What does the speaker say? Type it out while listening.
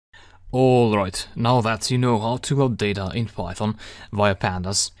Alright, now that you know how to load data in Python via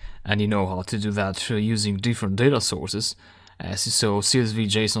Pandas, and you know how to do that using different data sources, as you saw CSV,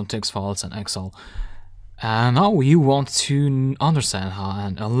 JSON, text files, and Excel, and now you want to understand how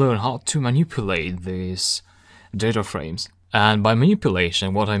and learn how to manipulate these data frames. And by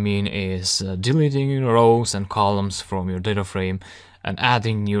manipulation, what I mean is deleting rows and columns from your data frame and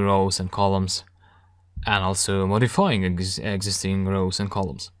adding new rows and columns, and also modifying existing rows and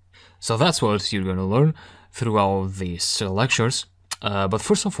columns. So that's what you're going to learn throughout these lectures. But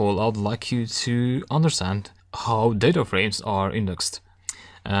first of all, I would like you to understand how data frames are indexed.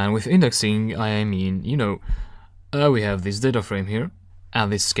 And with indexing, I mean, we have this data frame here,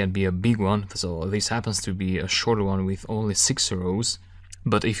 and this can be a big one. So this happens to be a shorter one with only 6 rows.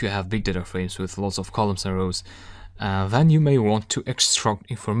 But if you have big data frames with lots of columns and rows, then you may want to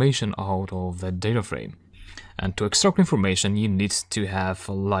extract information out of that data frame. And to extract information, you need to have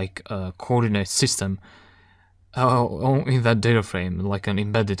like a coordinate system in that data frame, like an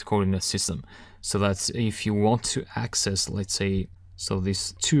embedded coordinate system. So that if you want to access, let's say, so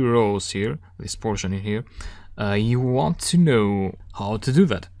these 2 rows here, this portion in here, you want to know how to do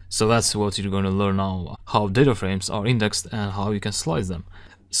that. So that's what you're going to learn now, how data frames are indexed and how you can slice them.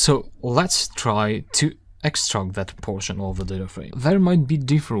 So let's try to extract that portion of the data frame. There might be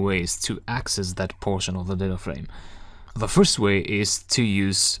different ways to access that portion of the data frame. The first way is to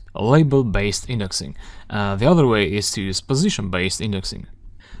use label-based indexing. The other way is to use position-based indexing.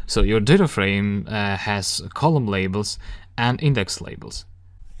 So your data frame has column labels and index labels.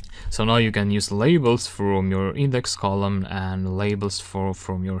 So now you can use labels from your index column and labels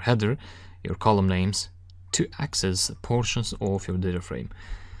from your header, your column names, to access portions of your data frame.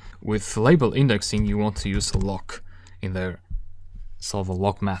 With label indexing, you want to use a lock in there, so the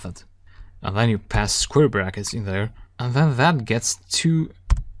lock method. And then you pass square brackets in there, and then that gets 2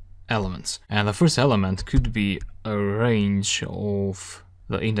 elements. And the first element could be a range of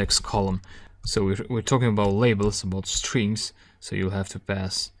the index column. So we're talking about labels, about strings, so you'll have to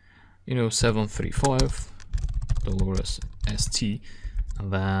pass, 735 Dolores ST,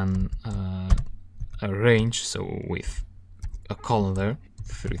 and then a range, so with a column there,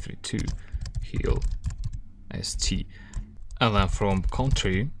 332 heel st, and then from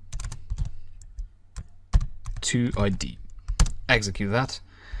country to id. Execute that,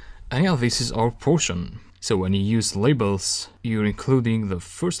 and yeah, this is our portion. So when you use labels, you're including the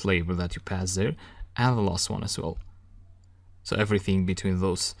first label that you pass there and the last one as well, so everything between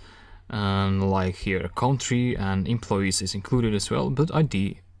those. And like here, country and employees is included as well, but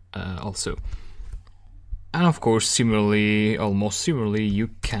id also. And of course, almost similarly, you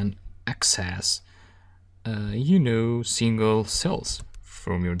can access, single cells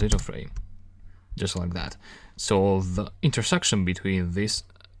from your data frame, just like that. So the intersection between this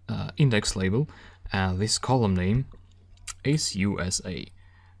index label and this column name is USA,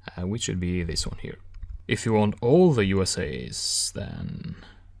 which should be this one here. If you want all the USAs, then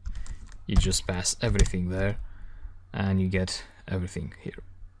you just pass everything there, and you get everything here.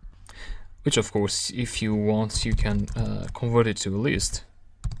 Which, of course, if you want, you can convert it to a list.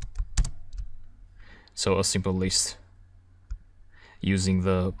 So a simple list using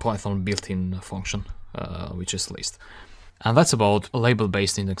the Python built-in function, which is list. And that's about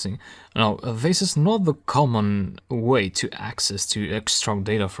label-based indexing. Now, this is not the common way to extract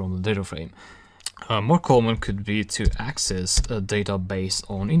data from the data frame. More common could be to access data based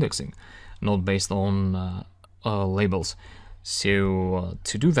on indexing, not based on labels. So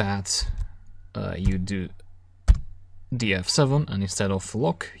to do that, you do df7, and instead of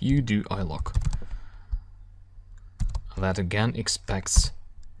lock, you do ilock. That again expects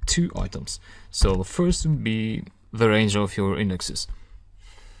 2 items. So the first would be the range of your indexes.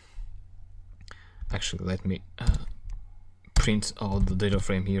 Actually, let me print out the data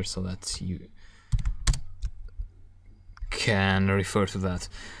frame here so that you can refer to that.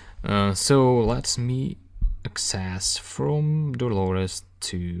 So let me access from Dolores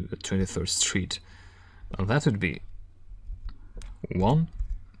to 23rd Street. And that would be 1,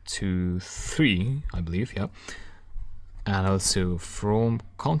 2, 3, I believe, yeah. And also from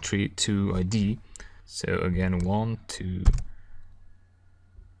country to ID. So again, 1, 2,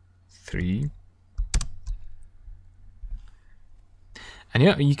 3. And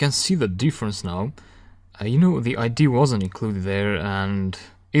yeah, you can see the difference now. The ID wasn't included there, and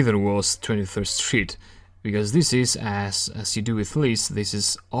either was 23rd Street, because this is, as you do with lists, this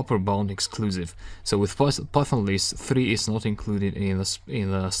is upper bound exclusive. So with Python list, 3 is not included in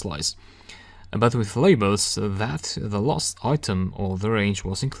the slice. But with labels, the last item of the range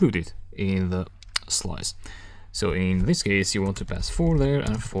was included in the slice. So in this case, you want to pass 4 there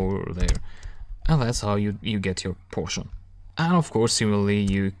and 4 there. And that's how you get your portion. And of course, similarly,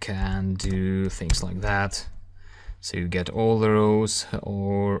 you can do things like that. So you get all the rows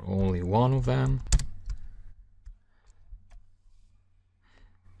or only one of them.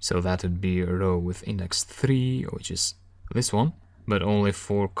 So that would be a row with index 3, which is this one, but only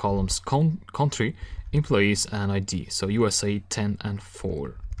 4 columns: country, employees, and ID. So USA 10 and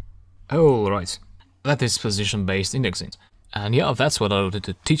 4. Alright, that is position-based indexing. And yeah, that's what I wanted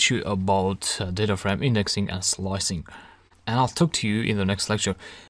to teach you about data frame indexing and slicing. And I'll talk to you in the next lecture.